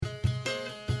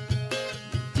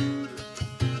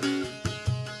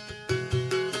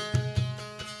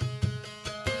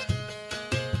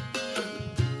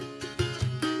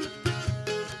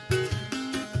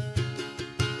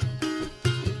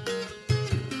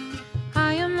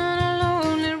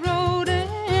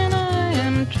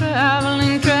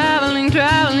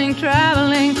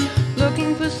traveling,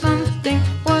 looking for something.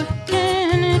 What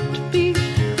can it be?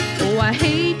 Oh, I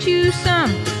hate you some,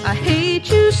 I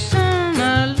hate you some,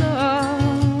 I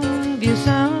love you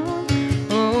some.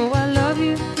 Oh, I love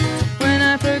you when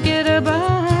I forget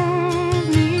about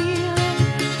me.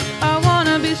 I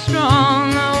wanna be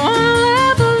strong, I wanna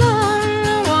live alone,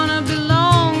 I wanna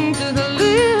belong to the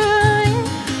living.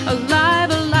 Alive,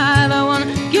 alive, I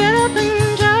wanna get up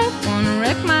and drive, wanna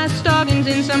wreck my stockings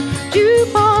in some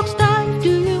jukebox dive. Do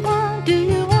you want, do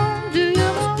you want, do you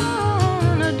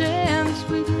wanna dance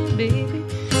with me, baby?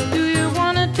 Do you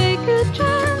wanna take a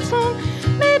chance on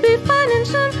maybe finding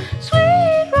some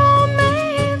sweet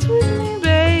romance with me,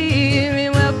 baby?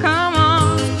 Well, come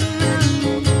on.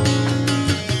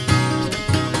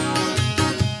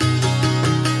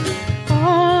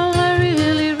 All I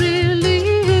really,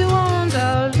 really want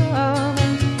our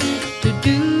love to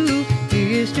do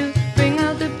is to bring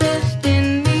out the best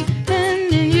in me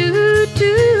and in you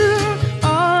too.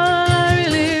 All I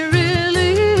really,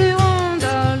 really want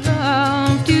our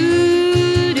love to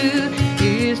do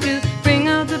is to bring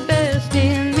out the best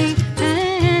in me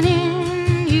and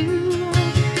in you.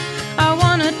 I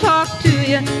wanna talk to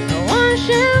you, I wanna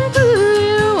shampoo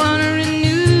you, I wanna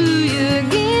renew you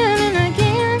again and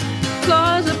again.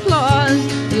 Applause, applause,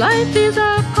 life is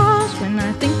our cause. When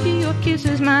I think of your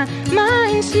kisses, my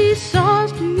mind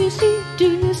seesaws. Do you see, do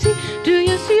you see, do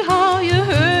you see how you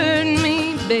hurt me,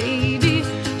 baby?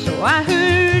 So I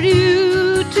hurt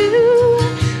you too.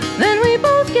 Then we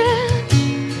both get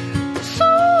so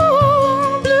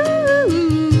blue.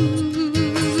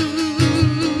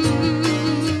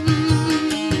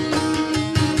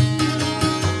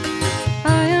 I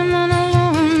am on a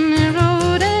lonely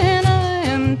road and I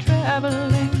am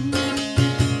traveling,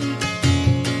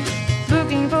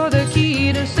 looking for the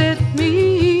key to set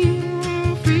me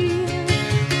free.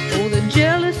 Oh, the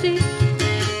jealousy,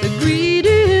 the greed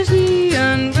is the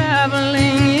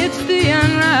unraveling. It's the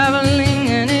unraveling,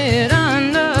 and it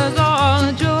undoes all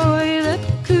the joy that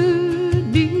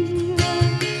could be.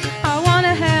 I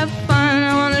wanna have fun,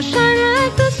 I wanna shine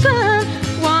like the sun,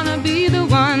 wanna be the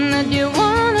one that you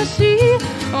wanna see.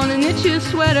 Wanna knit your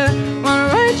sweater, wanna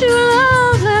write you a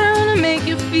love letter, wanna make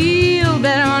you feel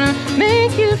better, wanna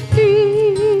make you feel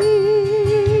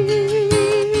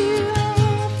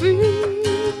free.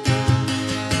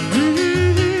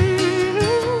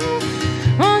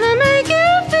 Wanna make you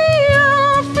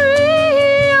feel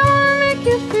free, I wanna make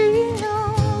you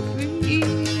feel free.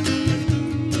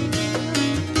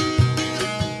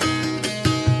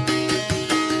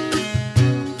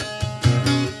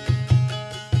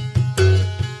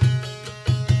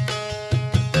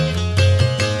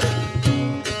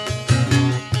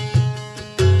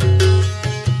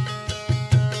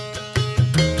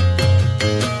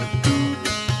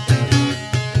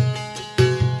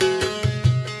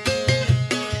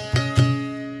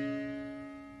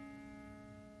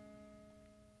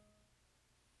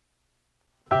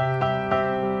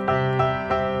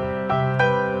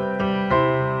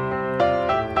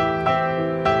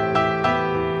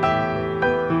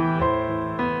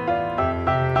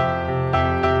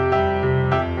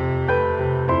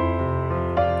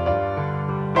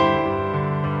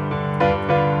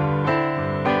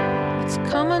 It's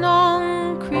coming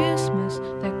on Christmas,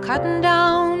 they're cutting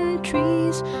down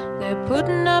trees, they're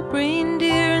putting up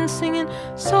reindeer and singing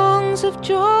songs of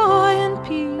joy and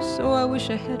peace. Oh, I wish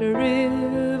I had a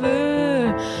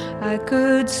river I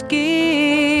could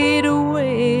skate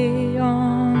away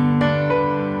on.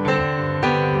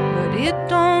 But it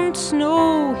don't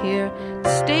snow here, it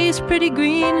stays pretty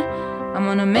green. I'm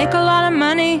gonna make a lot of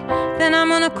money, then I'm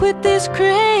gonna quit this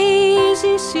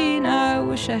crazy scene. I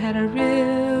wish I had a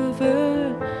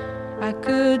river I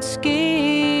could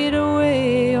skate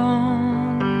away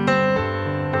on.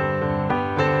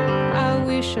 I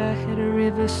wish I had a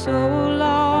river so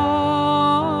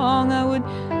long I would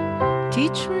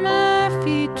teach my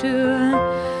feet to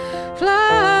fly.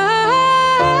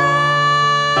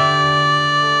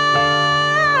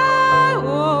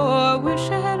 Oh, I wish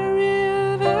I had a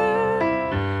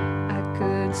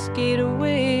skate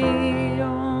away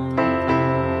on.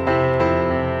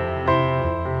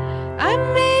 I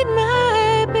made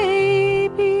my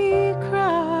baby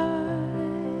cry.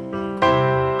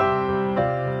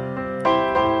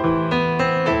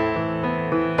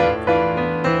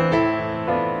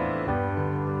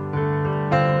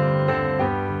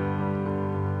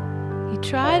 He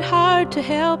tried hard to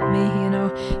help me, you know.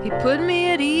 He put me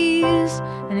at ease,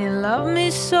 and he loved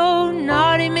me so.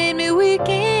 Not he made me weak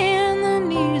in the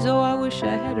knees. Oh, I wish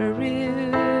I had a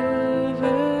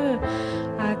river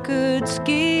I could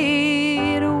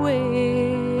skate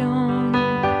away on.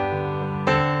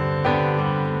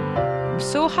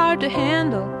 hard to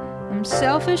handle. I'm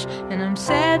selfish and I'm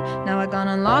sad. Now I gone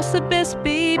and lost the best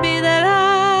baby that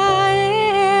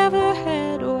I ever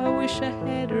had. Oh, I wish I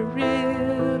had a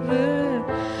river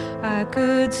I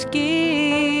could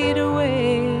skate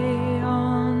away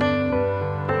on.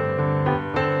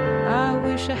 I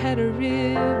wish I had a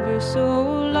river so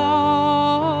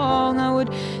long I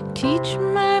would teach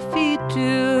my feet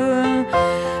to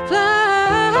fly.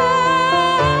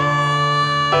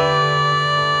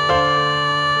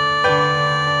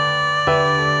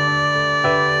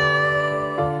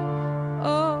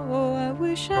 Oh, I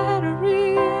wish I had a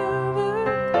river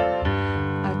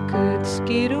I could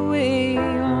skate away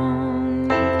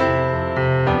on.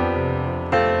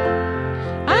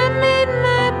 I made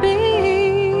my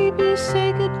baby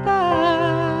say goodbye.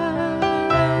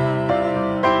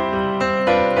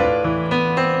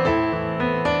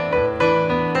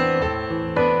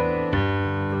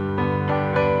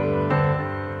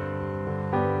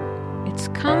 It's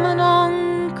coming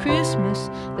on Christmas.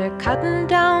 They're cutting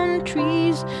down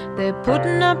trees. They're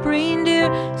putting up reindeer,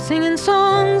 singing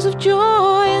songs of joy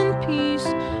and peace.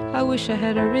 I wish I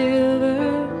had a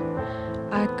river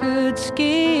I could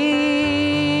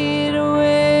skate away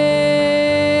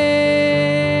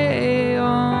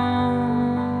on.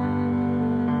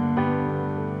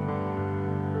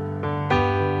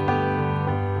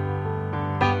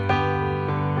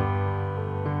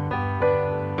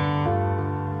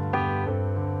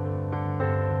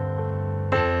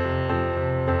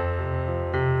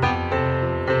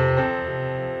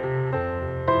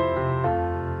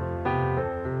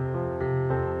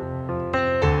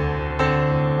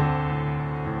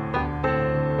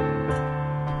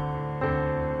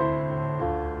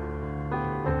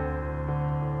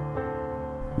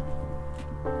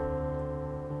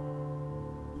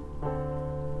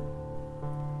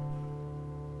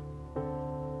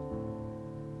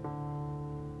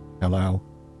 Hello.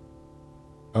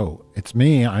 Oh, it's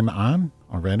me. I'm on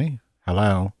already.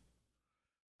 Hello.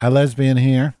 A lesbian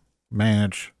here.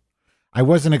 Madge. I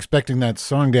wasn't expecting that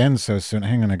song to end so soon.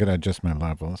 Hang on, I gotta adjust my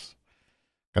levels.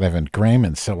 God, I haven't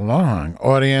Graham so long.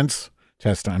 Audience.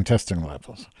 I'm testing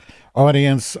levels.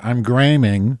 Audience, I'm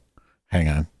Grahaming.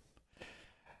 Hang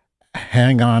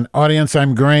on. Audience,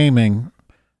 I'm Grahaming.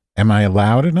 Am I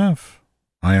loud enough?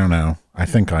 I don't know. I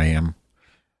think I am.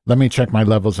 Let me check my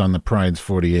levels on the Pride's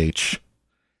 40H.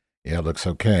 Yeah, it looks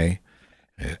okay.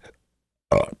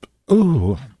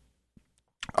 Ooh.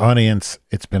 Audience,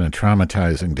 it's been a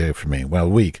traumatizing day for me. Well,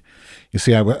 week. You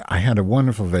see, I had a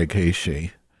wonderful vacation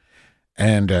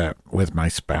and with my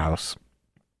spouse,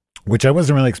 which I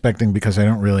wasn't really expecting because I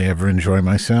don't really ever enjoy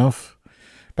myself.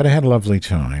 But I had a lovely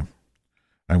time.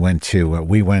 We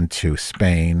went to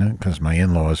Spain because my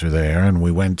in-laws are there, and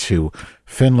we went to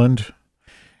Finland.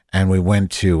 And we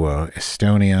went to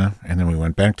Estonia, and then we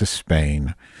went back to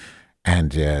Spain,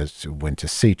 and went to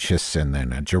Sitges, and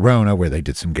then Girona, where they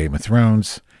did some Game of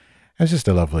Thrones. It was just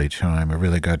a lovely time. I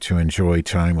really got to enjoy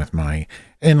time with my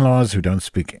in-laws who don't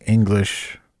speak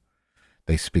English.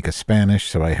 They speak a Spanish,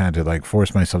 so I had to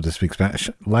force myself to speak Spanish.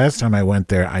 Last time I went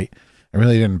there, I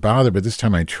really didn't bother, but this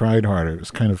time I tried harder. It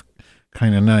was kind of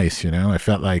nice, I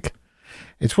felt like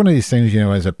it's one of these things,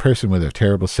 as a person with a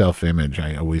terrible self-image,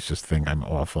 I always just think I'm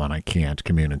awful and I can't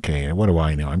communicate. And what do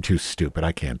I know? I'm too stupid.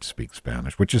 I can't speak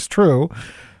Spanish, which is true.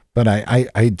 But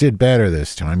I did better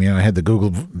this time. I had the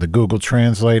Google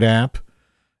Translate app,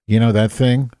 that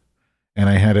thing, and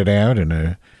I had it out,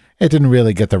 and it didn't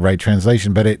really get the right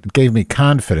translation, but it gave me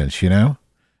confidence,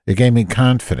 It gave me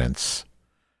confidence.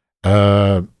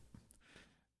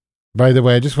 By the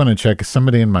way, I just want to check.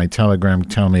 Somebody in my Telegram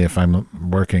tell me if I'm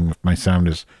working, if my sound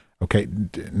is okay.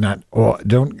 Don't.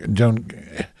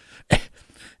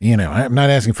 I'm not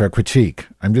asking for a critique.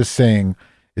 I'm just saying,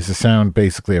 is the sound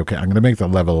basically okay? I'm going to make the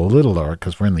level a little lower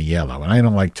because we're in the yellow, and I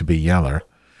don't like to be yeller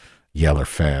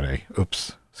fatty.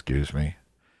 Oops, excuse me.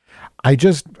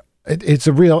 It's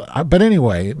a real, but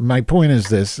anyway, my point is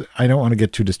this. I don't want to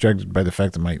get too distracted by the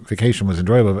fact that my vacation was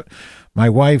enjoyable, but my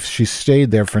wife, she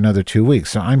stayed there for another 2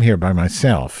 weeks, so I'm here by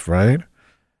myself, right?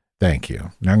 Thank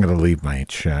you. Now I'm going to leave my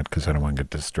chat because I don't want to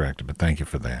get distracted, but thank you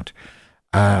for that.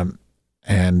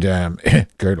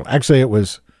 Girdle. Actually, it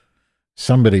was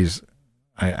somebody's,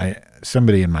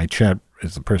 somebody in my chat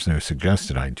is the person who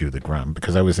suggested I do the grum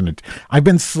because I've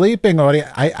been sleeping already.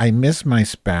 I miss my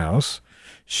spouse.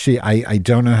 I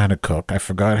don't know how to cook. I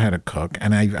forgot how to cook.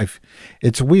 And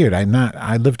it's weird.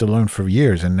 I lived alone for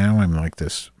years and now I'm like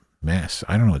this mess.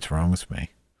 I don't know what's wrong with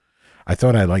me. I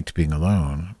thought I liked being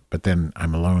alone, but then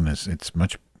I'm alone.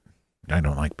 I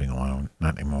don't like being alone.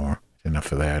 Not anymore.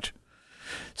 Enough of that.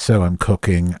 So I'm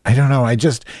cooking. I don't know.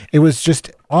 It was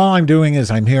just, all I'm doing is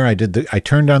I'm here. I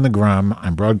turned on the Grum.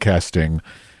 I'm broadcasting,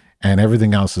 and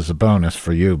everything else is a bonus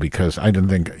for you because I didn't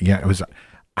think,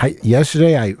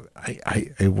 yesterday I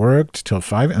worked till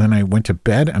 5 and then I went to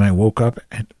bed and I woke up.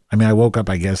 I woke up,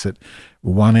 I guess, at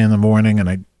 1 a.m. and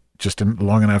I just didn't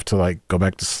long enough to like go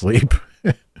back to sleep.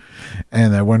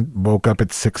 And I woke up at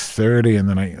 6:30 and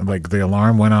then the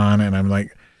alarm went on and I'm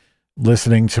like,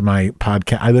 listening to my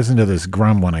podcast. I listen to this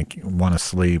Grum when I want to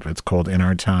sleep. It's called In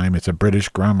Our Time. It's a British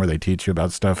Grum where they teach you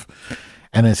about stuff.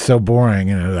 And it's so boring,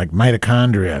 like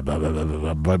mitochondria, blah, blah, blah,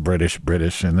 blah, blah, British.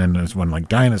 And then there's one like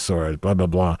dinosaurs, blah, blah,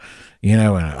 blah, and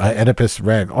Oedipus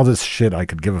Rex, all this shit I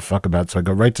could give a fuck about. So I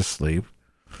go right to sleep.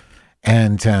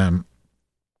 And, and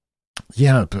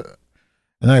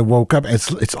I woke up.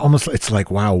 It's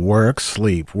like, wow, work,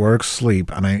 sleep.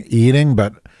 And I'm eating,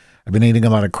 but I've been eating a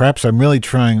lot of crap, so I'm really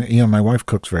trying. My wife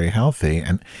cooks very healthy,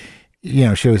 and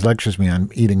she always lectures me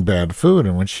on eating bad food.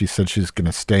 And when she said she's going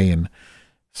to stay in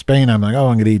Spain, I'm like, oh,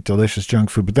 I'm going to eat delicious junk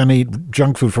food. But then I eat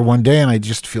junk food for one day, and I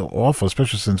just feel awful,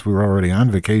 especially since we were already on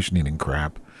vacation eating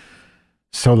crap.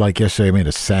 So, like yesterday, I made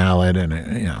a salad, and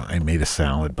I made a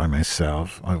salad by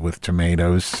myself with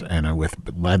tomatoes and with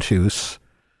lettuce,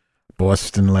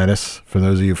 Boston lettuce. For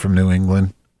those of you from New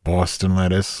England, Boston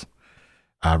lettuce,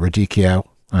 radicchio.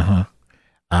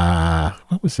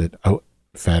 What was it? Oh,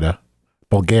 feta.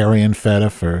 Bulgarian feta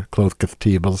for clothed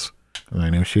tables. I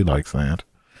know she likes that.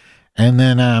 And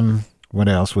then, what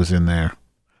else was in there?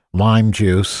 Lime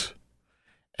juice.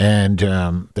 And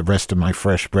the rest of my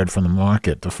fresh bread from the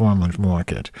market, the farmer's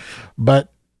market.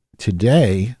 But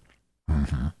today,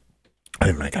 I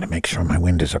got to make sure my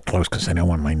windows are closed because I don't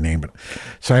want my neighbor.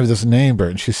 So I have this neighbor,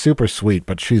 and she's super sweet,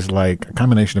 but she's like a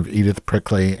combination of Edith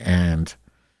Prickly and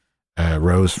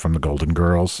Rose from the Golden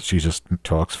Girls. She just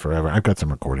talks forever. I've got some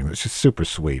recordings. She's super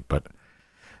sweet, but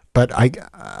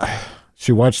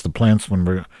she watched the plants when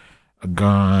we're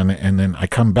gone, and then I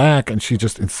come back, and she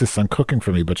just insists on cooking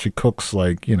for me. But she cooks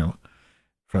like I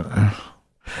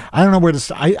don't know where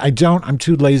to. I'm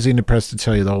too lazy and depressed to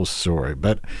tell you the whole story,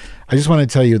 but I just want to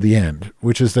tell you the end,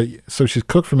 which is that. So she's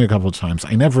cooked for me a couple of times.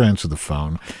 I never answer the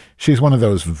phone. She's one of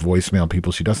those voicemail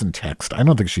people. She doesn't text. I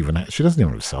don't think she doesn't even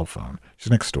have a cell phone.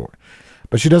 She's next door,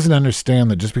 but she doesn't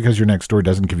understand that just because you're next door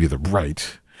doesn't give you the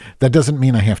right. That doesn't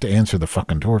mean I have to answer the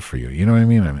fucking door for you. You know what I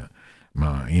mean? I'm a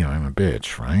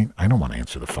bitch, right? I don't want to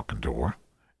answer the fucking door.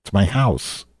 It's my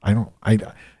house.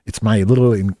 It's my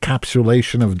little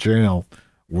encapsulation of jail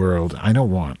world. I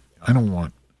don't want to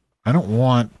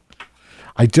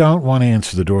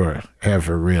answer the door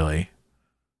ever, really.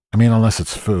 I mean, unless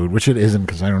it's food, which it isn't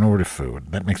because I don't order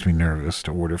food. That makes me nervous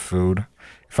to order food.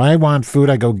 If I want food,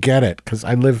 I go get it because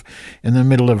I live in the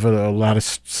middle of a lot of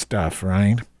stuff,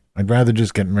 right? I'd rather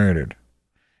just get murdered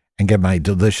and get my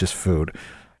delicious food.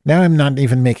 Now I'm not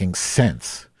even making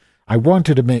sense. I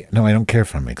wanted to make... No, I don't care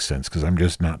if I make sense because I'm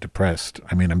just not depressed.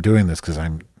 I mean, I'm doing this because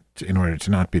in order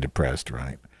to not be depressed,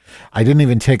 right? I didn't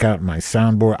even take out my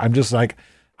soundboard. I'm just like,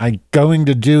 I'm going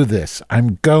to do this.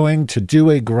 I'm going to do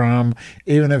a Grum,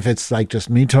 even if it's like just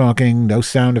me talking, no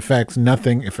sound effects,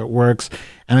 nothing, if it works.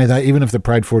 And I thought even if the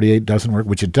Pride 48 doesn't work,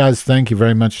 which it does, thank you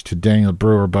very much to Daniel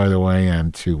Brewer, by the way,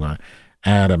 and to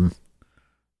Adam.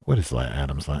 What is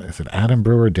Adam's last? Is it Adam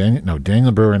Brewer?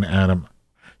 Daniel Brewer and Adam.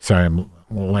 Sorry, I'm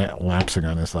lapsing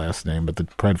on his last name, but the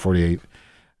Pride 48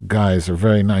 guys are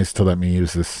very nice to let me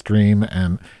use this stream,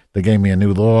 and they gave me a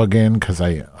new login because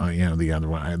the other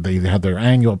one, they had their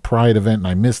annual Pride event, and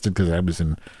I missed it because I was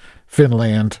in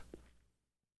Finland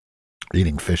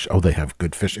eating fish. Oh, they have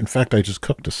good fish. In fact, I just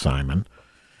cooked a salmon.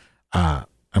 I'm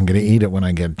going to eat it when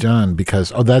I get done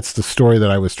because, that's the story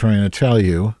that I was trying to tell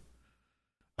you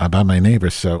about my neighbor.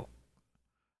 So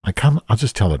I'll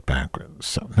just tell it backwards.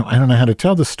 So, no, I don't know how to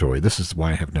tell the story. This is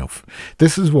why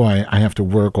I have to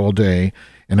work all day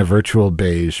in a virtual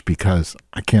beige because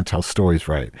I can't tell stories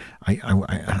right.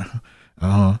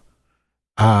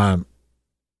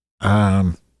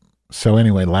 So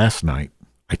anyway, last night,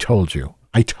 I told you,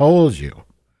 I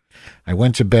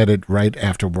went to bed right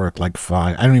after work, like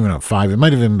 5. I don't even know, 5. It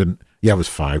might have even been, it was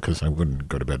 5 because I wouldn't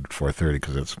go to bed at 4:30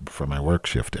 because that's before my work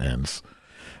shift ends.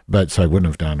 But so I wouldn't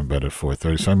have gone to bed at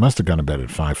 4:30. So I must have gone to bed at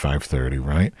 5:30,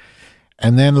 right?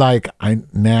 And then I'm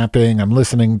napping. I'm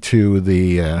listening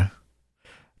to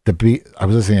I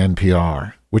was listening to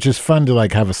NPR, which is fun to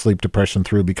have a sleep depression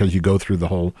through because you go through the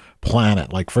whole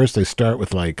planet. Like first they start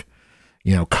with Kai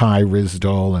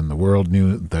Rizdal and the world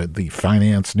news, the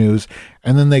finance news,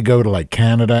 and then they go to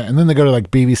Canada, and then they go to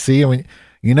BBC. And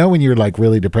You know, when you're like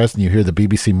really depressed and you hear the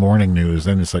BBC morning news,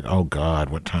 then it's like, oh God,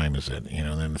 what time is it?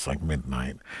 Then it's like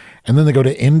midnight. And then they go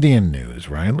to Indian news,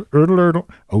 right?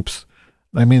 Oops.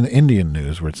 I mean, the Indian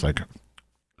news where it's like,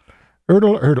 no,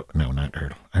 not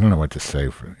urdle. I don't know what to say.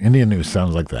 For Indian news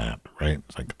sounds like that, right?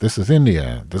 It's like, this is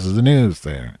India. This is the news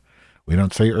there. We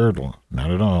don't say urdle. Not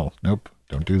at all. Nope.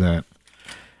 Don't do that.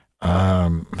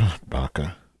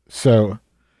 Baka. So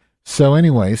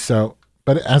anyway,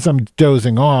 but as I'm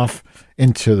dozing off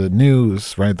into the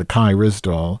news, right, the Kai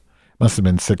Rizdal, must have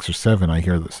been 6 or 7, I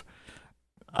hear this.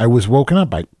 I was woken up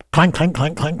by clank, clank,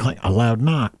 clank, clank, clank, a loud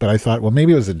knock, but I thought, well,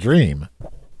 maybe it was a dream.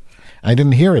 I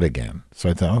didn't hear it again. So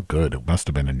I thought, oh, good, it must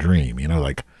have been a dream,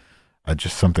 like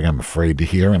just something I'm afraid to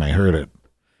hear, and I heard it.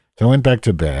 So I went back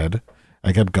to bed.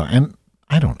 I kept going, and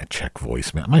I don't check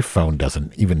voicemail. My phone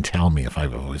doesn't even tell me if I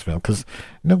have a voicemail because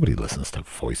nobody listens to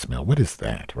voicemail. What is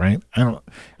that, right?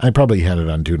 I probably had it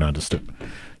on Do Not Disturb.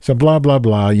 So blah, blah,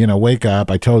 blah, wake up.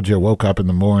 I told you I woke up in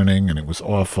the morning and it was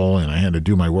awful and I had to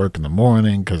do my work in the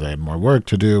morning because I had more work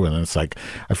to do. And it's like,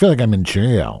 I feel like I'm in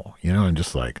jail, and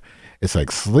just like, it's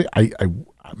like sleep.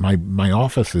 My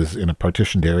office is in a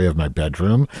partitioned area of my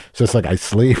bedroom. So it's like I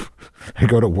sleep, I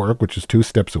go to work, which is 2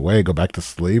 steps away, go back to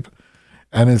sleep.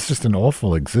 And it's just an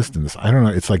awful existence. I don't know.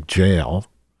 It's like jail.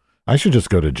 I should just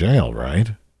go to jail,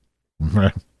 right?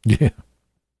 Right? Yeah.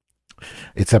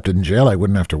 Except in jail, I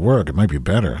wouldn't have to work. It might be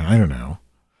better. I don't know.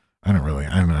 I don't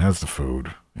know. How's the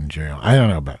food in jail? I don't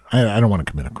know. But I don't want to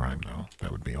commit a crime, though.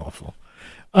 That would be awful.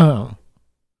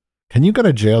 Can you go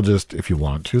to jail just if you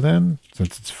want to then?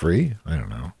 Since it's free? I don't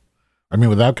know. I mean,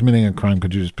 without committing a crime,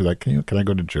 could you just be like, can I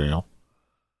go to jail?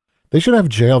 They should have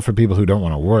jail for people who don't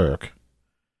want to work.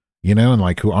 And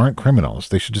like who aren't criminals.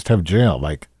 They should just have jail.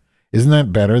 Like, isn't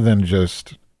that better than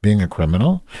just being a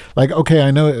criminal? Like, okay, I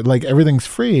know like everything's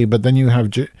free, but then you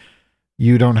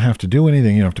don't have to do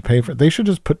anything. You don't have to pay for it. They should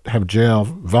just have jail,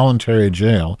 voluntary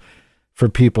jail for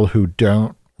people who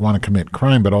don't want to commit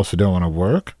crime, but also don't want to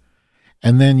work.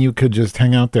 And then you could just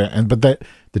hang out there. But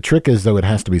the trick is though, it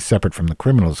has to be separate from the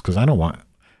criminals because I don't want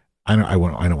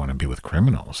to be with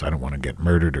criminals. I don't want to get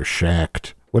murdered or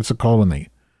shacked. What's it called when they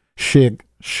shiv?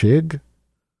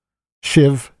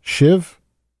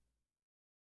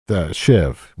 The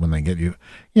shiv, when they get you.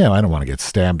 Yeah, I don't want to get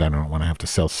stabbed. I don't want to have to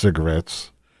sell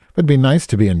cigarettes. But it'd be nice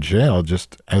to be in jail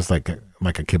just as like a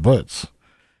kibbutz.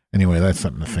 Anyway, that's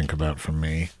something to think about for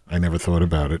me. I never thought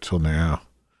about it till now.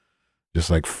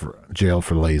 Just like jail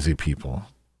for lazy people.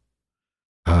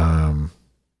 Yeah.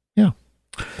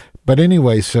 But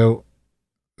anyway, so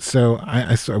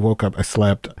I woke up, I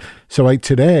slept. So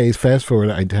today, fast forward,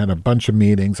 I had a bunch of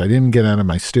meetings. I didn't get out of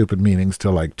my stupid meetings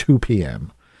till like 2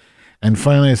 p.m. And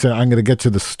finally I said, I'm going to get to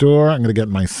the store. I'm going to get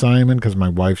my Simon because my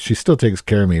wife, she still takes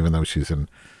care of me even though she's in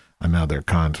another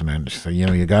continent. She said,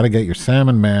 you got to get your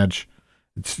salmon, Madge.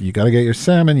 You got to get your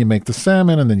salmon. You make the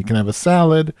salmon and then you can have a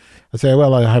salad. I say,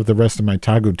 well, I'll have the rest of my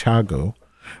tagu,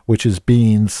 which is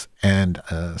beans and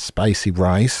spicy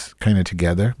rice kind of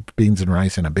together. Beans and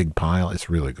rice in a big pile. It's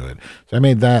really good. So I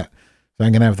made that. So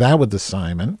I'm going to have that with the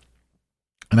Simon.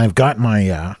 And I've got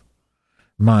my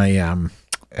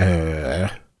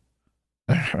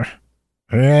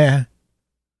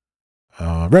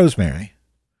rosemary,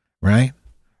 right?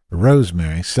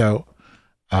 Rosemary. So,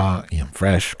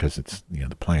 fresh because it's,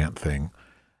 the plant thing.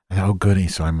 And, oh, goody.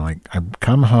 So I'm like, I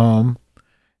come home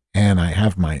and I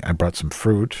brought some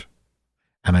fruit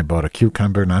and I bought a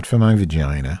cucumber, not for my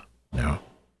vagina. No.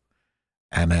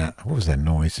 And what was that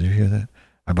noise? Did you hear that?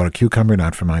 I bought a cucumber,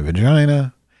 not for my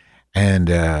vagina, and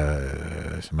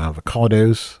some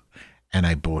avocados. And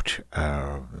I bought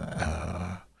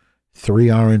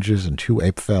 3 oranges and 2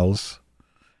 apfels.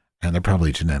 And they're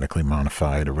probably genetically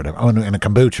modified or whatever. Oh, and a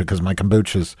kombucha, because my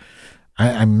kombucha's...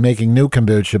 I'm making new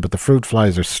kombucha, but the fruit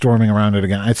flies are storming around it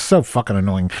again. It's so fucking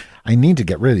annoying. I need to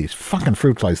get rid of these fucking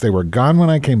fruit flies. They were gone when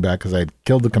I came back because I had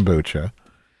killed the kombucha.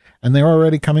 And they were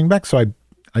already coming back. So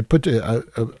I put a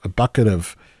bucket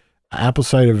of apple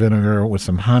cider vinegar with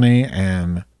some honey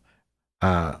and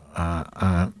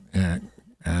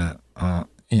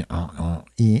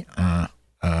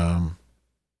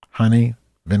honey,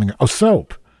 vinegar. Oh,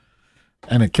 soap.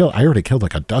 And I already killed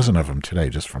like a dozen of them today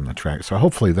just from the track. So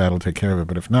hopefully that'll take care of it.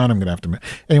 But if not, I'm going to have to...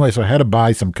 Anyway, so I had to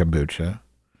buy some kombucha.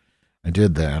 I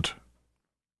did that.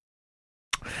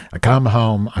 I come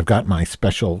home. I've got my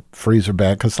special freezer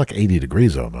bag because it's like 80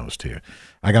 degrees almost here.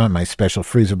 I got my special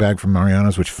freezer bag from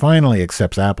Mariano's, which finally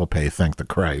accepts Apple Pay, thank the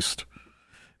Christ.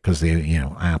 Because they're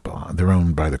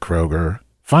owned by the Kroger.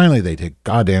 Finally, they take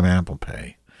goddamn Apple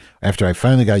Pay. After I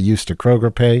finally got used to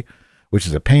Kroger Pay, which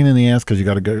is a pain in the ass because you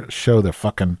got to go show the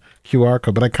fucking QR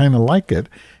code. But I kind of like it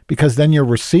because then your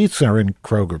receipts are in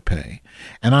Kroger Pay.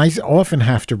 And I often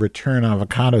have to return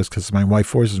avocados because my wife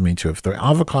forces me to. If the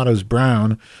avocado's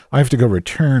brown, I have to go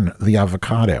return the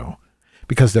avocado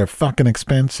because they're fucking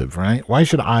expensive, right? Why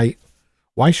should I,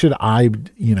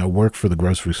 work for the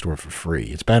grocery store for free?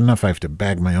 It's bad enough I have to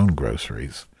bag my own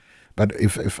groceries. But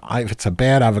if it's a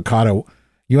bad avocado,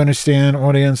 you understand,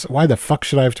 audience? Why the fuck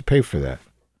should I have to pay for that?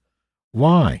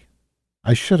 Why?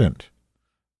 I shouldn't.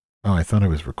 Oh, I thought I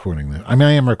was recording this. I mean,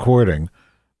 I am recording,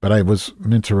 but I was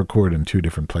meant to record in 2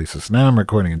 different places. Now I'm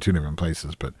recording in 2 different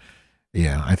places, but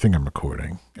yeah, I think I'm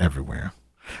recording everywhere.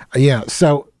 Yeah,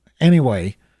 so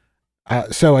anyway,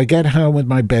 so I get home with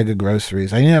my bag of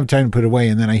groceries. I didn't have time to put it away,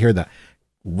 and then I hear the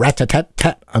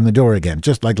rat-tat-tat-tat on the door again,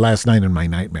 just like last night in my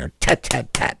nightmare.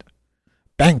 Tat-tat-tat.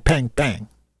 Bang, bang, bang.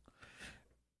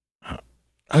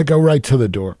 I go right to the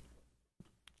door.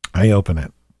 I open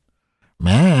it.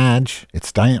 Madge,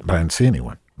 it's Diane, but I didn't see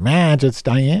anyone. Madge, it's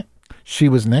Diane. She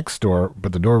was next door,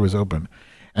 but the door was open.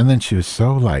 And then she was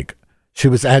she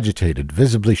was agitated,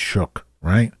 visibly shook,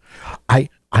 right? I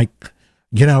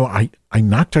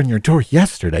knocked on your door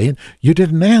yesterday and you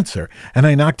didn't answer. And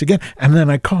I knocked again and then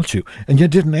I called you and you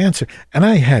didn't answer. And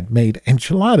I had made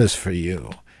enchiladas for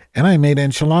you. And I made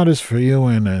enchiladas for you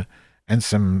and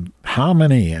some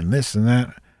hominy and this and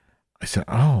that. I said,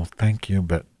 oh, thank you.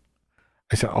 But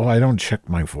I said, oh, I don't check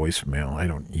my voicemail. I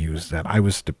don't use that. I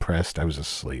was depressed. I was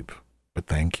asleep. But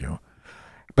thank you.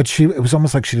 But it was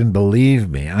almost like she didn't believe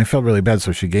me. And I felt really bad.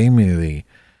 So she gave me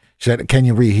she said, can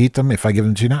you reheat them if I give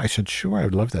them to you now? I said, sure, I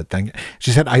would love that. Thank you.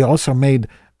 She said, I also made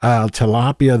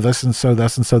tilapia thus and so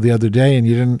the other day, and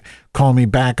you didn't call me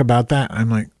back about that. I'm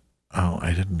like, oh,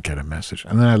 I didn't get a message.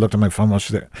 And then I looked at my phone while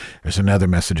she's there. There's another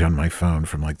message on my phone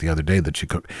from the other day that she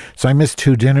cooked. So I missed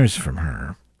 2 dinners from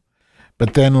her.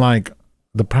 But then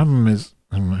the problem is,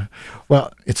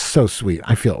 well, it's so sweet.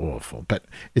 I feel awful, but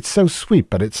it's so sweet,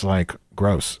 but it's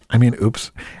gross. I mean,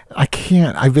 oops. I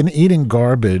can't. I've been eating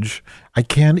garbage. I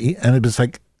can't eat. And it's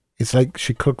like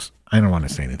she cooks. I don't want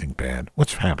to say anything bad.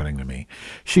 What's happening to me?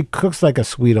 She cooks like a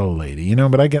sweet old lady,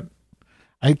 but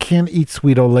I can't eat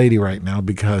sweet old lady right now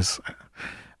because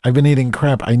I've been eating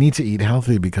crap. I need to eat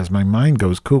healthy because my mind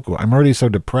goes cuckoo. I'm already so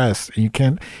depressed. And you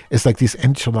can't, it's like these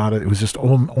enchiladas. It was just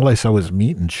all I saw was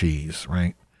meat and cheese,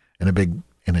 right? In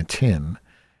a tin.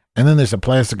 And then there's a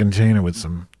plastic container with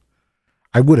some,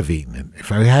 I would have eaten it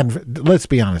if I hadn't. Let's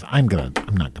be honest. I'm not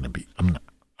going to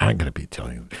be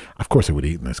telling you. Of course I would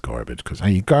have eaten this garbage because I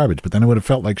eat garbage, but then I would have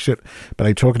felt like shit. But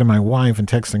I talking to my wife and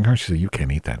texting her. She said, you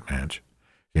can't eat that, Madge.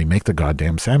 You make the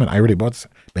goddamn salmon. I already bought,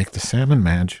 make the salmon,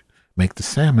 Madge. Make the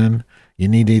salmon. You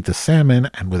need to eat the salmon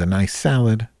and with a nice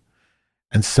salad.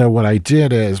 And so what I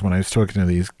did is when I was talking to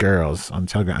these girls on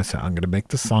Telegram, I said, I'm going to make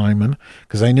the salmon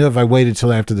because I knew if I waited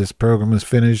till after this program was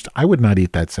finished, I would not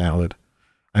eat that salad.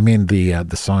 I mean, the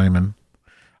salmon.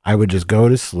 I would just go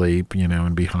to sleep,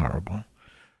 and be horrible.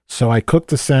 So I cooked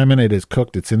the salmon. It is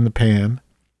cooked. It's in the pan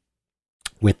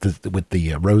with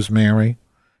the rosemary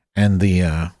and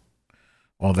the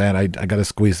all that. I got to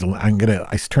squeeze I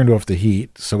turned off the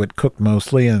heat so it cooked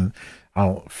mostly, and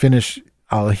I'll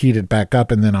heat it back up,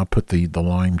 and then I'll put the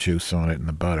lime juice on it and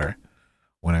the butter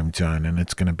when I'm done, and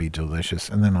it's going to be delicious.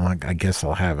 And then I guess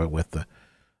I'll have it with the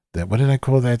what did I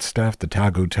call that stuff? The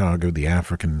tago, the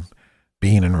African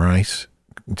bean and rice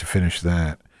to finish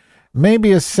that.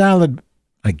 Maybe a salad.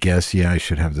 I guess, yeah, I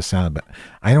should have the salad, but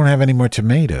I don't have any more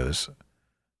tomatoes.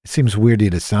 It seems weird to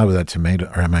eat a salad without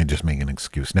tomato, or am I just making an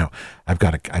excuse? No, I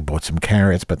bought some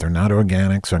carrots, but they're not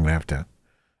organic, so I'm going to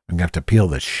have to peel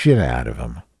the shit out of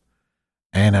them.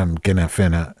 And I'm going to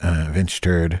finch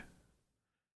turd,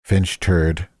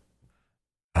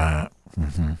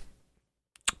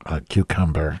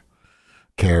 cucumber,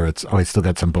 carrots. Oh, I still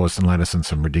got some Boston lettuce and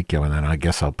some radicchio, and then I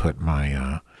guess I'll put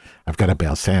my, I've got a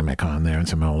balsamic on there and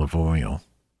some olive oil.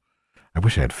 I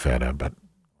wish I had feta, but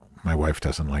my wife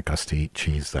doesn't like us to eat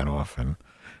cheese that often.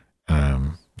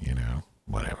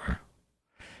 Whatever.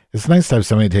 It's nice to have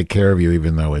somebody take care of you,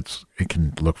 even though it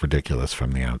can look ridiculous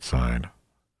from the outside.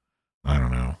 I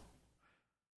don't know.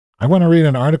 I want to read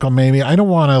an article, maybe. I don't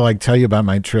want to tell you about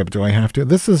my trip. Do I have to?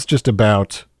 This is just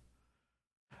about.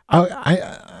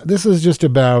 This is just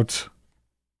about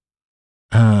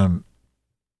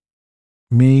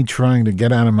me trying to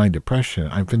get out of my depression.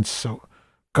 I've been so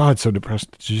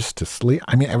depressed just to sleep.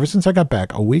 I mean, ever since I got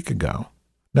back a week and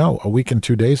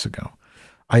 2 days ago,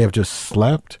 I have just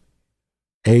slept,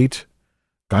 ate,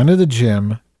 gone to the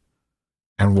gym,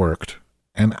 and worked.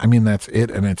 And I mean, that's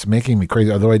it. And it's making me crazy.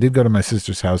 Although I did go to my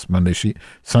sister's house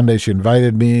Sunday, she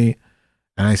invited me,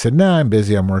 And I said, no, I'm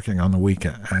busy. I'm working on the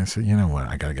weekend. And I said, you know what?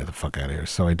 I got to get the fuck out of here.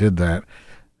 So I did that.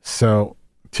 So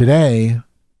today,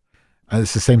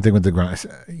 it's the same thing with the grind.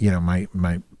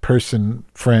 My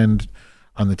friend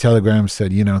on the Telegram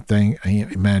said,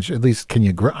 Madge, at least can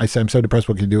you grum? I said, I'm so depressed.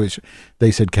 What can you do?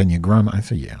 They said, can you grum? I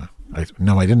said, yeah.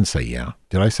 No, I didn't say yeah.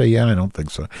 Did I say yeah? I don't think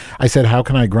so. I said, how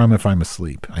can I grum if I'm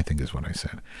asleep? I think is what I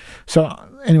said. So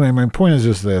anyway, my point is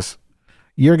just this.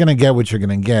 You're going to get what you're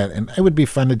going to get. And it would be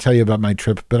fun to tell you about my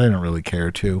trip, but I don't really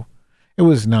care to. It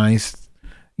was nice.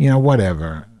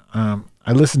 Whatever.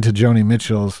 I listened to Joni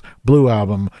Mitchell's Blue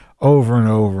album over and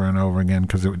over and over again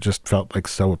because it just felt like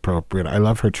so appropriate. I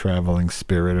love her traveling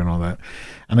spirit and all that.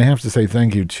 And I have to say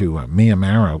thank you to Mia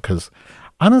Marrow because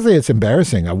honestly, it's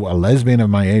embarrassing. A lesbian of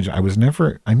my age, I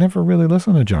never really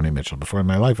listened to Joni Mitchell before in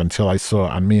my life until I saw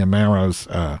on Mia Marrow's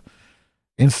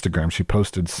Instagram, she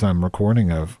posted some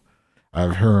recording of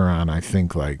her on, I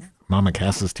think, like Mama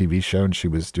Cass's TV show, and she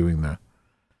was doing the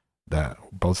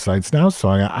Both Sides Now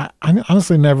song. I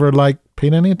honestly never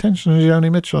paid any attention to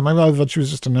Joni Mitchell. I thought she was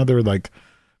just another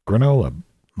granola,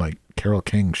 Carole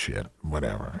King shit,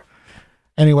 whatever.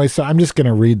 Anyway, so I'm just going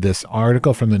to read this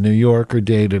article from the New Yorker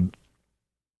dated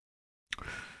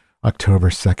October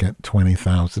 2nd,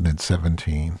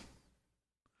 2017.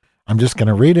 I'm just going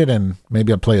to read it and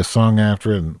maybe I'll play a song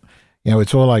after it. And,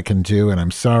 it's all I can do. And I'm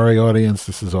sorry, audience.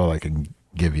 This is all I can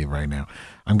give you right now.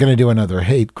 I'm going to do another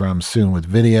hate grum soon with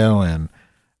video and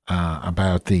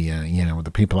about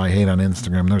the people I hate on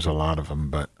Instagram. There's a lot of them,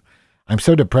 but I'm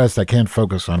so depressed I can't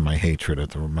focus on my hatred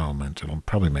at the moment. It'll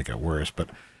probably make it worse,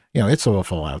 but it's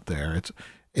awful out there.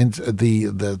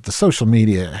 The social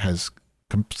media has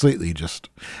completely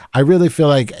I really feel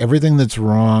like everything that's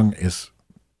wrong is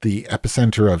the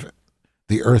epicenter of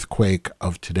the earthquake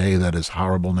of today that is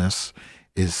horribleness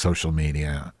is social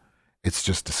media. It's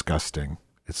just disgusting.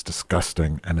 It's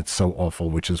disgusting and it's so awful,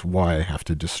 which is why I have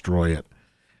to destroy it.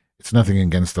 It's nothing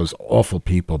against those awful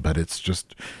people, but it's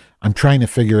just, I'm trying to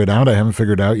figure it out. I haven't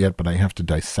figured it out yet, but I have to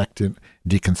dissect it,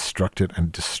 deconstruct it,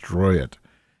 and destroy it.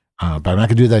 But I'm not going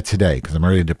to do that today because I'm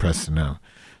already depressed enough.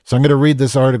 So I'm going to read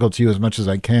this article to you as much as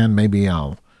I can. Maybe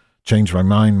I'll change my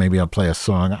mind. Maybe I'll play a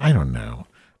song. I don't know.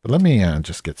 But let me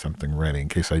just get something ready in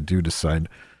case I do decide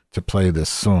to play this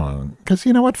song. Because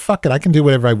you know what? Fuck it. I can do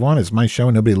whatever I want. It's my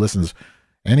show. Nobody listens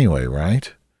anyway,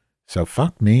 right? So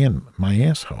fuck me and my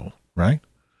asshole, right?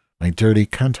 My dirty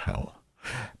cunt hole.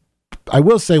 I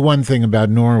will say one thing about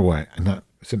Norway.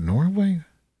 Is it Norway?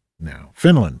 No.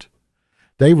 Finland.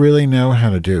 They really know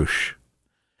how to douche.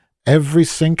 Every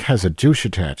sink has a douche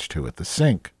attached to it, the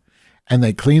sink. And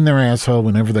they clean their asshole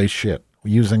whenever they shit.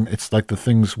 It's like the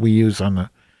things we use to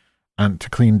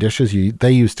clean dishes.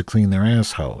 They use to clean their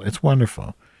asshole. It's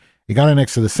wonderful. You got it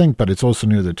next to the sink, but it's also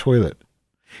near the toilet.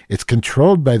 It's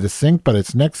controlled by the sink, but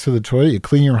it's next to the toilet. You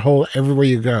clean your hole everywhere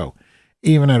you go.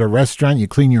 Even at a restaurant, you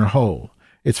clean your hole.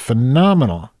 It's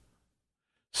phenomenal.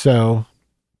 So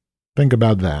think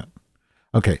about that.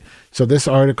 Okay, so this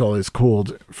article is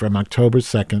called from October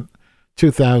 2nd,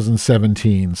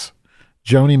 2017's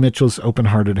Joni Mitchell's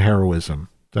Open-Hearted Heroism.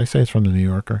 Did I say it's from the New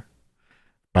Yorker?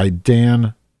 By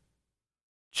Dan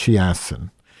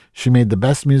Chiasson. She made the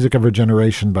best music of her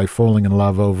generation by falling in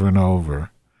love over and over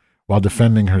while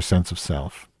defending her sense of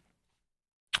self.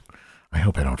 I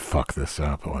hope I don't fuck this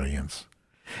up, audience.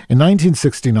 In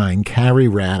 1969, Carrie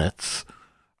Raditz,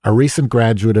 a recent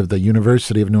graduate of the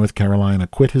University of North Carolina,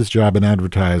 quit his job in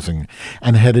advertising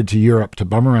and headed to Europe to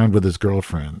bum around with his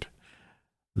girlfriend.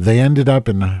 They ended up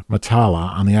in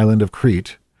Matala on the island of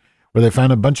Crete, where they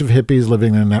found a bunch of hippies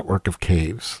living in a network of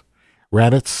caves.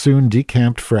 Raditz soon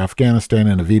decamped for Afghanistan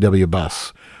in a VW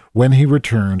bus. When he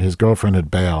returned, his girlfriend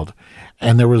had bailed,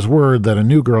 and there was word that a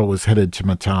new girl was headed to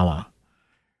Matala.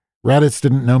 Raditz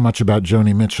didn't know much about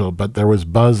Joni Mitchell, but there was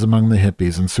buzz among the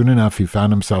hippies, and soon enough he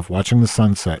found himself watching the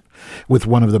sunset with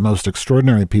one of the most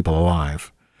extraordinary people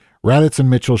alive. Raditz and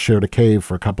Mitchell shared a cave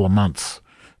for a couple of months,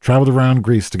 traveled around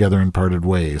Greece together and parted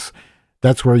ways.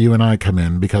 That's where you and I come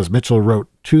in, because Mitchell wrote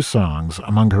 2 songs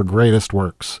among her greatest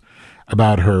works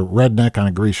about her redneck on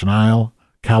a Grecian isle,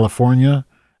 California,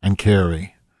 and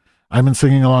Carrie. I've been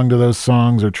singing along to those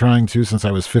songs, or trying to, since I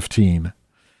was 15.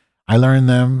 I learned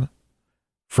them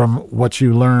from what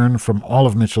you learn from all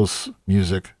of Mitchell's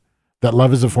music, that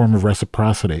love is a form of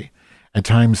reciprocity, at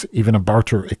times even a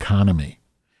barter economy.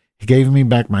 He gave me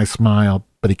back my smile,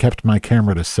 but he kept my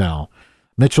camera to sell.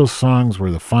 Mitchell's songs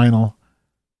were the final,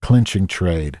 clinching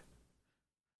trade.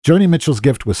 Joni Mitchell's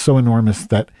gift was so enormous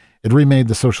that it remade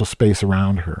the social space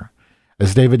around her.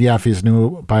 As David Yaffe's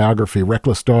new biography,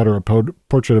 Reckless Daughter, a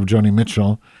portrait of Joni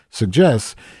Mitchell,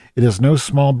 suggests, It is no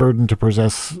small burden to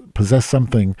possess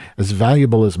something as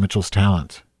valuable as Mitchell's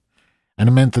talent. And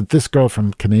it meant that this girl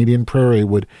from Canadian Prairie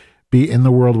would be in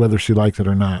the world whether she liked it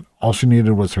or not. All she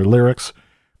needed was her lyrics,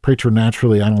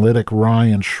 preternaturally analytic, wry,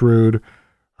 and shrewd,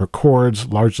 her chords,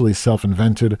 largely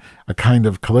self-invented, a kind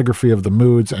of calligraphy of the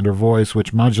moods, and her voice,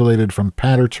 which modulated from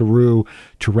patter to rue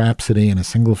to rhapsody in a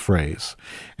single phrase.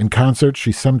 In concert,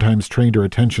 she sometimes trained her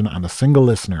attention on a single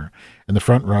listener in the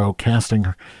front row,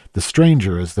 casting the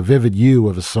stranger as the vivid you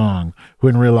of a song, who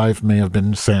in real life may have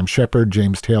been Sam Shepard,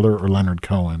 James Taylor, or Leonard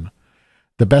Cohen.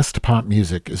 The best pop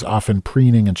music is often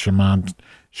preening and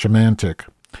shamantic.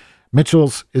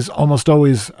 Mitchell's is almost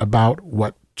always about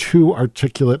what two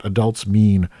articulate adults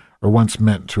mean or once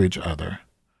meant to each other.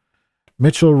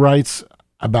 Mitchell writes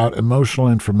about emotional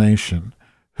information,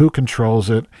 who controls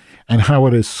it, and how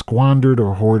it is squandered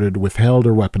or hoarded, withheld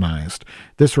or weaponized.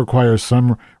 This requires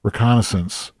some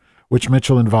reconnaissance, which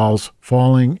Mitchell involves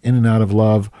falling in and out of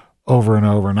love over and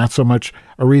over, not so much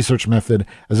a research method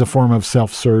as a form of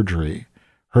self-surgery.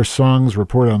 Her songs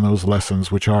report on those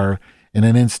lessons, which are, in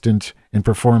an instant, in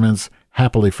performance,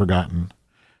 happily forgotten.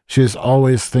 She is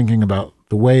always thinking about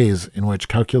the ways in which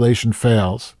calculation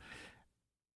fails,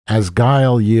 as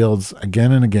guile yields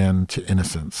again and again to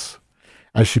innocence.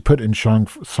 As she put in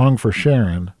Song for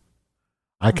Sharon,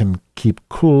 I can keep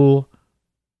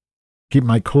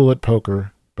my cool at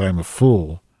poker, but I'm a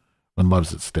fool when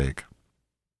love's at stake.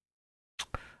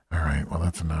 All right, well,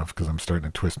 that's enough because I'm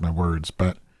starting to twist my words,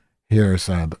 but here's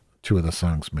two of the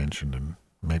songs mentioned, and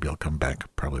maybe I'll come back.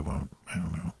 Probably won't. I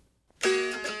don't know.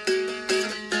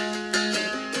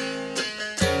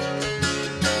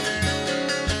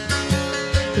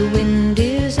 The wind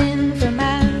is in from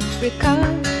Africa.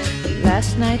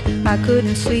 Last night I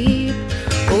couldn't sleep.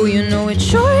 Oh, you know it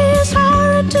sure is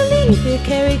hard to leave here,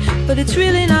 Carrie, but it's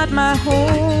really not my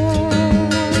home.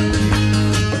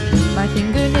 My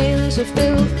fingernails are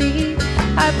filthy.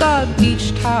 I've got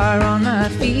beach tar on my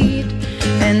feet,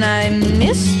 and I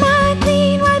miss my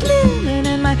clean white linen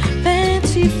and my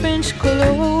fancy French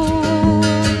cologne.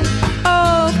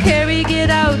 Oh, Carrie, get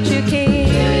out your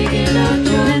cane. Carrie, get out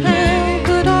your cane.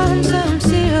 Put on some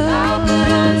silk. I'll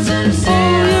put on some silk.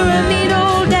 Oh, you're a mean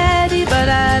old daddy, but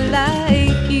I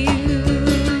like you.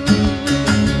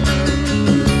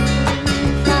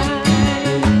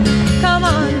 Come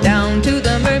on down to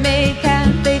the Mermaid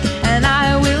Cafe, and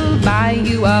I will buy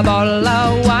you a bottle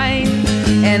of wine,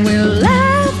 and we'll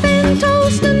laugh and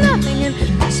toast to nothing and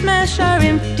smash our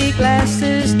empty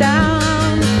glasses down.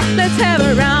 Let's have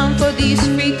a round for these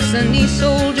freaks and these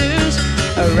soldiers,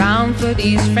 a round for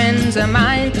these friends of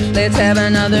mine. Let's have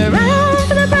another round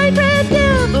for the bright red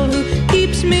devil who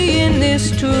keeps me in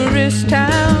this tourist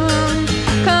town.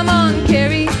 Come on,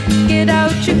 Carrie, get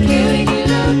out your cane.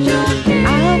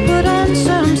 I'll put on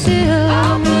some silk.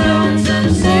 I'll put on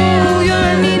some silk. Oh, you're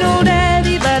a mean old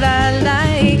daddy, but I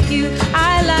like you.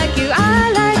 I like you.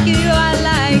 I like you. I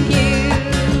like you.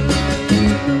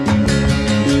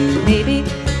 Maybe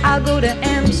I'll go to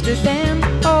Amsterdam,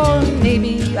 or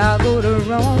maybe I'll go to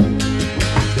Rome,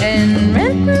 and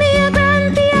rent me a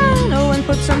grand piano and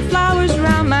put some flowers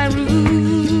around my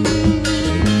room.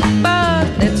 But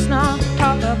let's not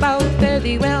talk about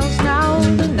fairy wells now.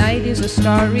 The night is a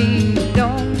starry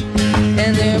dome,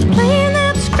 and they're playing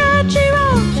that scratchy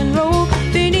rock and roll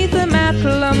beneath the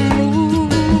Matla moon.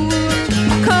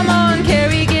 Come on,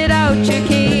 Carrie, get out your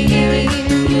cane.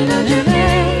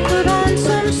 Put on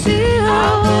some silk.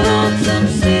 I'll put on some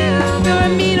silk. You're a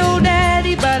mean old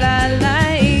daddy, but I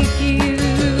like you.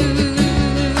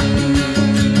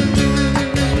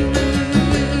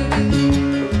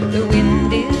 The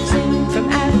wind is in from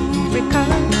Africa.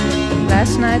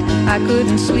 Last night I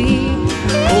couldn't sleep.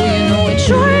 Oh, you know it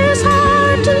sure is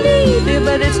hard to leave here,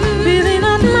 but it's really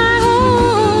not my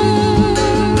home.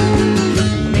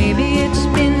 Maybe it's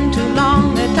been too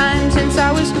long a time since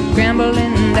I was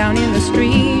scrambling down in the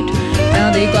street. Now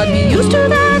they got me used to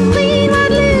that clean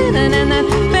white linen and that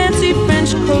fancy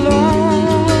French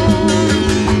cologne.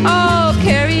 Oh,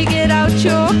 Carrie, get out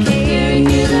your cane.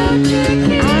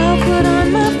 I'll put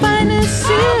on my finest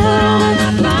silk.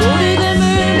 Go to the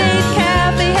Mermaid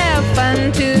Cafe, have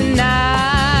fun tonight.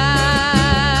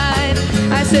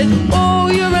 I said, oh,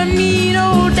 you're a mean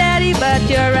old daddy, but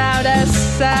you're out of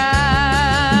sight.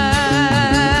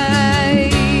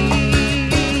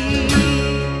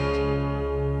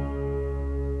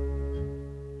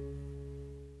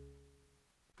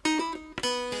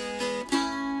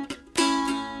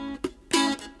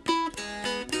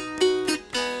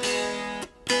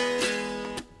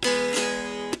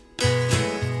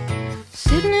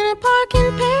 Sitting in a park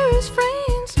in Paris,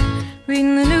 France,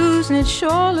 reading the news and it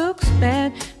sure looks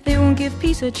bad. They won't give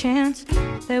peace a chance.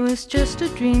 That was just a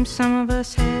dream some of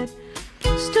us had.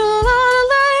 Still a lot of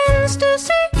lands to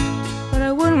see, but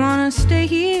I wouldn't want to stay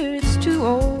here. It's too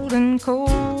old and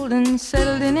cold and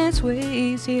settled in its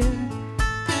ways here.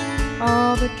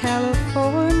 All but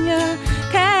California,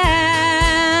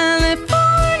 California,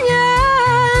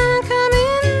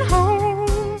 coming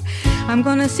home. I'm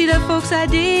gonna see the folks I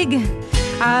dig.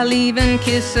 I'll even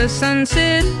kiss a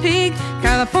sunset pig.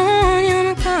 California,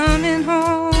 I'm coming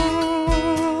home.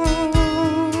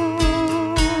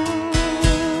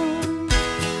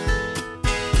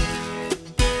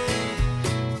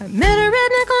 I met a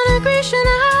redneck on a Grecian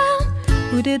Isle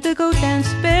who did the goat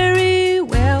dance very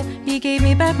well. He gave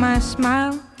me back my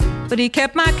smile, but he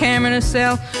kept my camera in a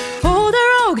cell. Oh, the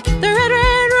rogue, the red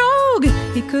rogue.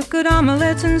 He cooked good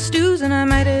omelets and stews, and I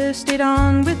might have stayed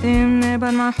on with him there,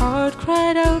 but my heart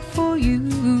cried out for you.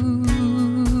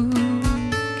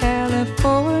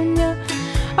 California,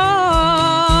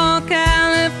 oh,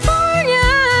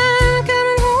 California,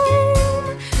 coming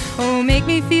home. Oh, make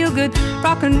me feel good,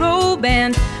 rock and roll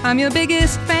band. I'm your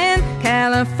biggest fan.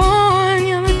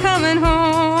 California, I'm coming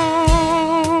home.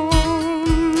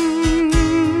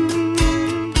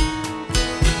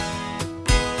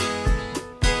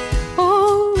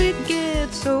 Oh, it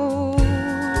gets so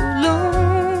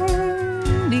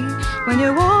lonely when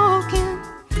you're walking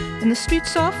and the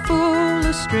streets are full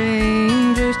of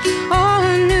strangers. All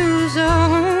the news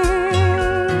on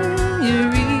you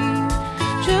read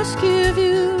just give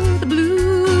you the blues.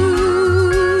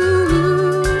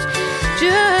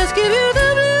 Just give you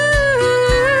the blues.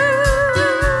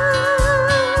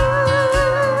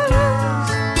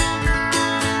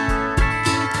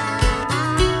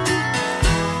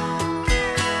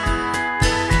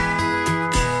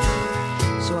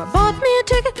 So I bought me a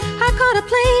ticket, I caught a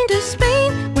plane to Spain.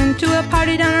 Went to a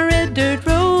party down a red dirt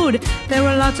road. There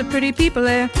were lots of pretty people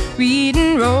there,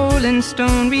 reading Rolling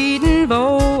Stone, reading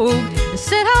Vogue. They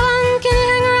said, how long can you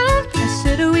hang around? I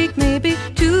said, a week, maybe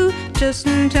two, just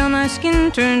until my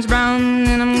skin turns brown.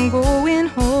 And I'm going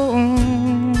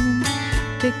home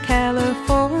to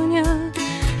California.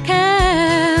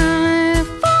 California,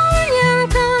 I'm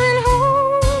coming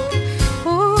home.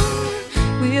 Oh,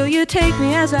 will you take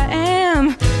me as I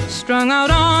am, strung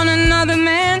out on another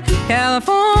man?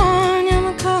 California,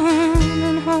 I'm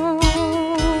coming home.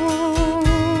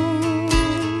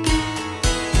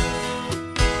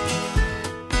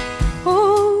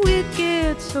 Oh, it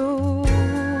gets so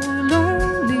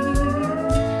lonely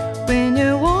when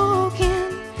you're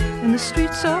walking and the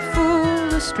streets are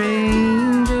full of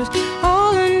strangers.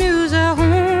 All the news at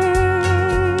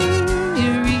home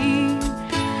you read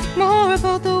more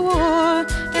about the war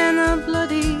and the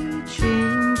bloody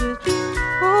changes.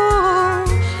 Oh,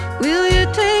 will you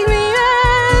take me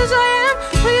as I am?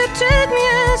 Will you take me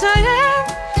as I am?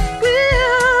 Will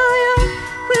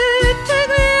you take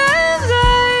me as I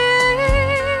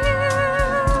am?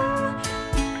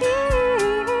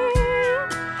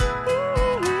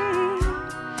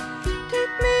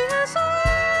 Take me as I am.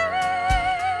 Will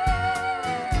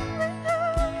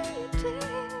you take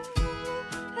me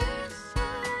as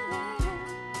I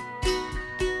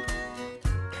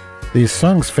am? These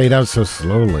songs fade out so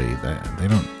slowly that they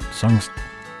don't. Songs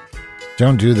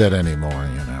don't do that anymore,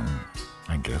 you know.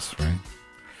 I guess, right?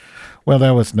 Well,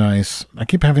 that was nice. I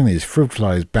keep having these fruit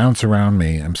flies bounce around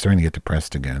me. I'm starting to get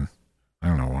depressed again. I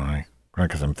don't know why. Probably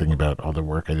because I'm thinking about all the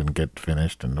work I didn't get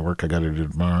finished and the work I got to do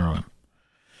tomorrow.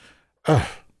 And,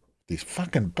 these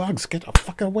fucking bugs, get the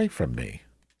fuck away from me.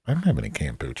 I don't have any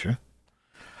kombucha.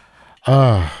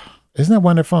 Isn't that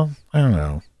wonderful? I don't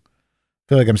know. I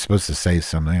feel like I'm supposed to say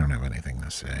something. I don't have anything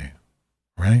to say.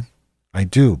 Right? I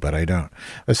do, but I don't.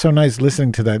 It was so nice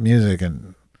listening to that music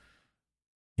and,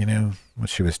 you know, when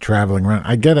she was traveling around.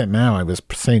 I get it now. I was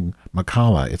saying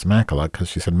Makala. It's Makala because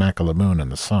she said Makala Moon in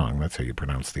the song. That's how you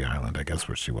pronounce the island, I guess,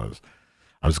 where she was.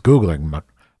 I was Googling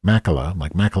Makala,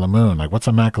 like Makala Moon. Like, what's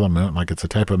a Makala Moon? Like, it's a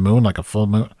type of moon, like a full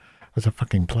moon. It's a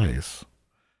fucking place.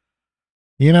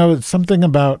 You know, it's something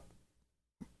about,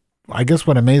 I guess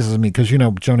what amazes me, because, you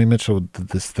know, Joni Mitchell did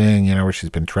this thing, you know, where she's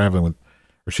been traveling with,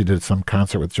 or she did some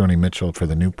concert with Joni Mitchell for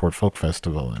the Newport Folk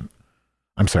Festival. And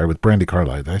I'm sorry, with Brandy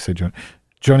Carlisle. Did I say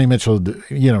Joni Mitchell,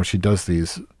 you know, she does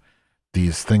these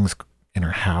things in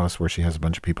her house where she has a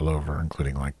bunch of people over,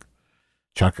 including like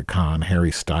Chaka Khan,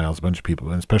 Harry Styles, a bunch of people,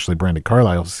 and especially Brandy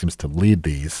Carlisle seems to lead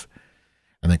these,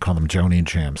 and they call them Joni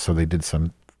Jams. So they did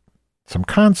some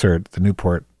concert, the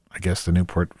Newport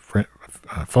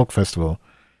Folk Festival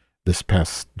this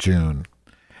past June.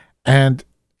 And,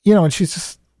 you know, and she's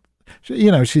just,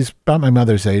 you know, she's about my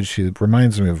mother's age. She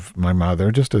reminds me of my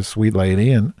mother, just a sweet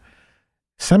lady. And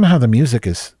somehow the music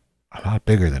is a lot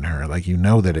bigger than her. Like, you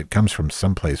know that it comes from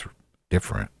someplace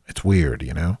different. It's weird,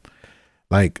 you know?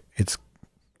 Like, it's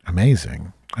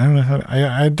amazing. I don't know how to,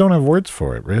 I don't have words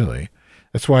for it, really.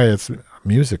 That's why it's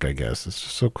music, I guess. It's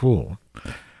just so cool.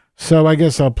 So I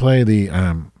guess I'll play the,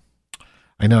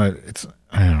 I know it's,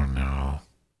 I don't know.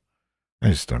 I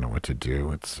just don't know what to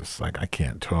do. It's just like, I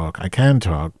can't talk. I can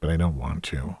talk, but I don't want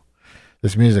to.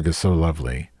 This music is so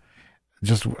lovely.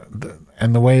 Just,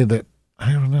 and the way that,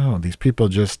 I don't know, these people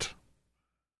just,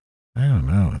 I don't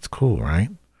know. It's cool, right?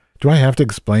 Do I have to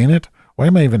explain it? Why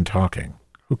am I even talking?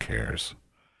 Who cares?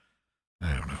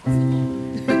 I don't know.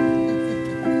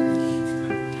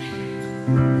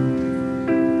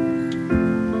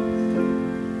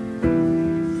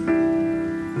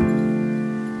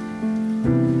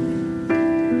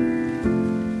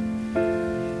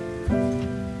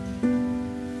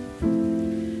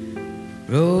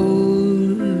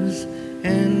 Rose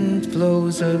and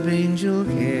flows of angel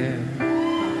hair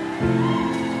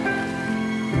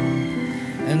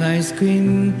and ice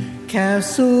cream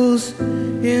castles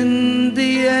in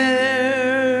the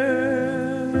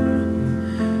air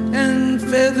and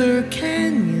feather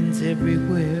canyons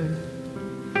everywhere.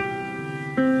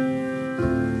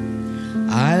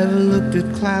 I've looked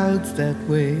at clouds that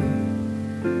way,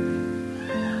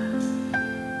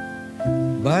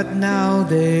 but now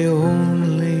they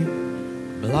only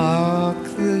block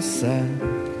the sight,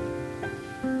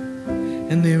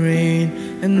 and they rain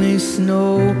and they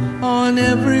snow on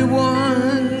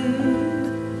everyone.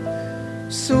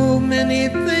 So many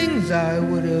things I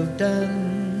would have done,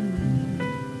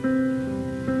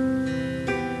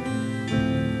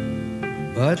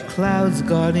 but clouds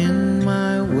got in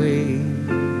my way.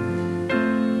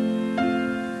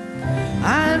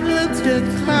 I've looked at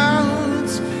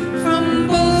clouds from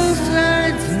both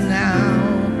sides now,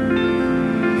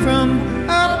 from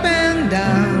up and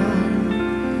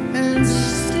down, and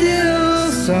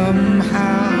still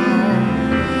somehow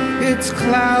it's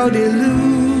cloud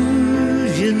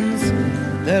illusions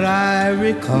that I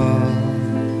recall.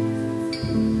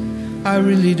 I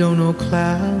really don't know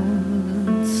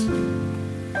clouds.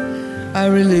 I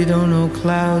really don't know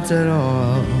clouds at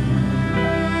all.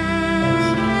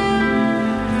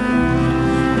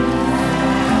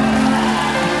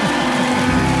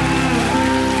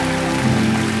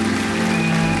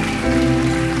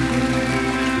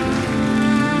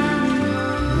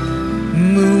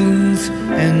 Moons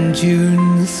and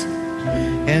Junes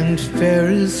and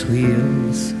Ferris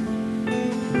wheels,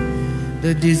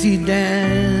 the dizzy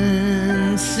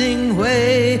dancing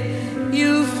way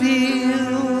you feel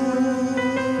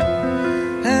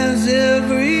as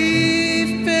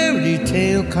every fairy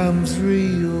tale comes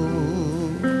real.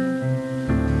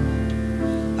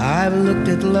 I've looked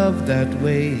at love that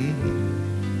way,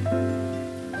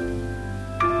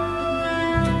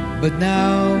 but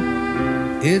now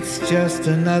it's just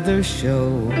another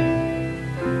show.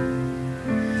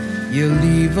 You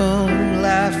leave 'em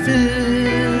laughing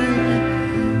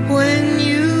when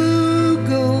you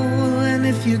go, and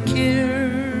if you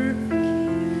care,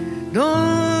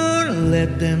 don't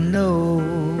let them know.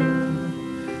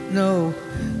 No,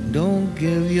 don't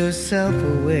give yourself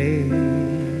away.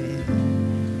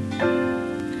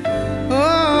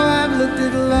 Oh, I've looked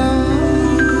at love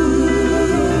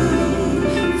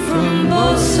from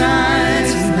both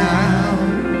sides now,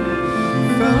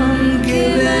 from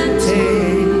give and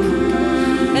take,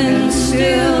 and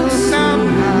still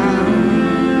somehow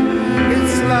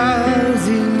it's love's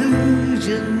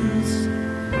illusions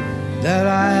that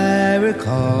I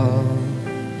recall.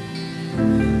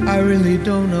 I really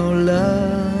don't know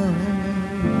love.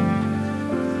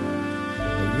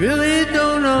 I really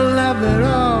don't know love at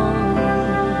all.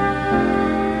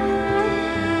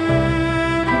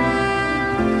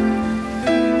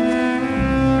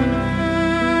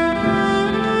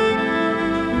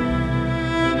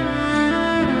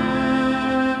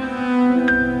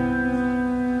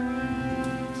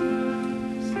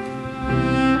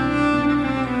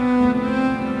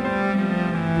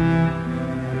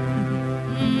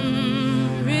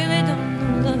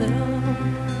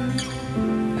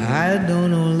 I don't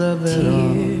know love at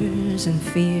all. Tears and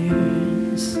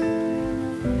fears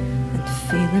and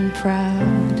feeling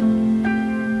proud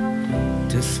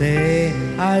To say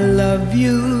I love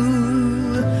you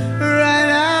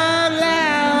right out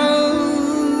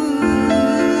loud.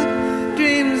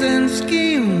 Dreams and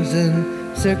schemes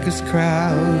and circus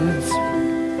crowds.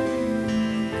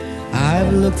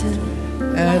 I've looked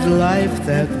at life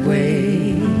that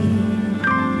way,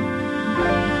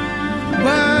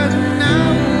 but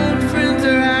now friends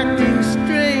are acting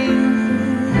strange,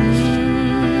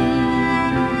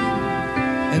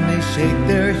 and they shake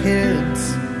their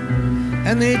heads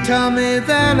tell me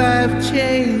that I've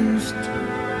changed.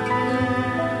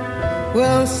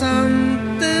 Well,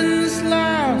 something's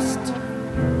lost,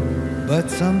 but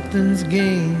something's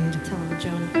gained. Tell him,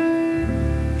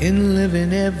 Joni. In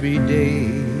living every day.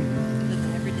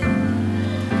 Living every day.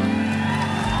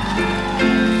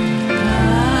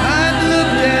 I've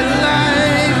looked at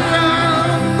life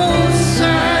from both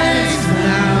sides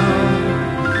now,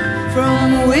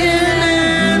 from win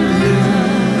and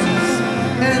lose,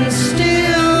 and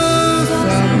still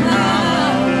somehow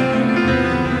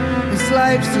it's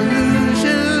life's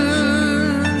illusions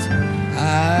I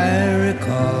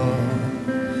recall.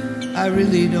 I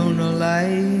really don't know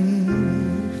life.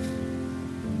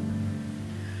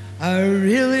 I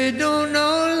really don't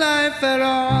know life at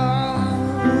all.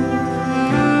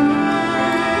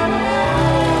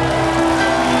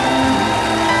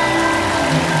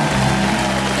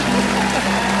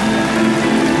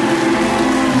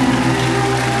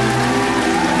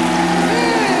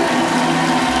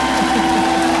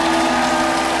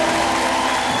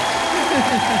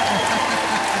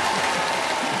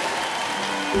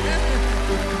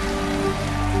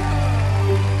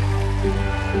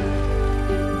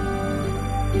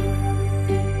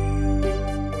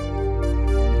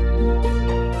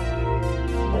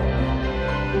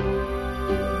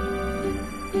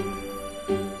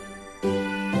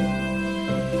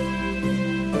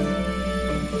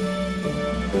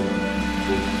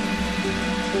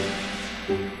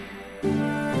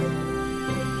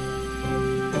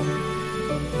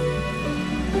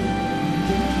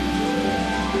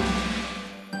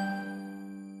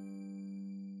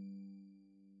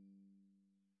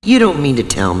 You don't mean to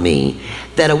tell me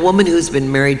that a woman who's been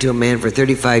married to a man for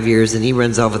 35 years and he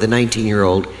runs off with a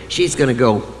 19-year-old, she's gonna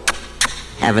go,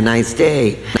 have a nice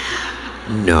day.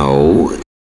 No.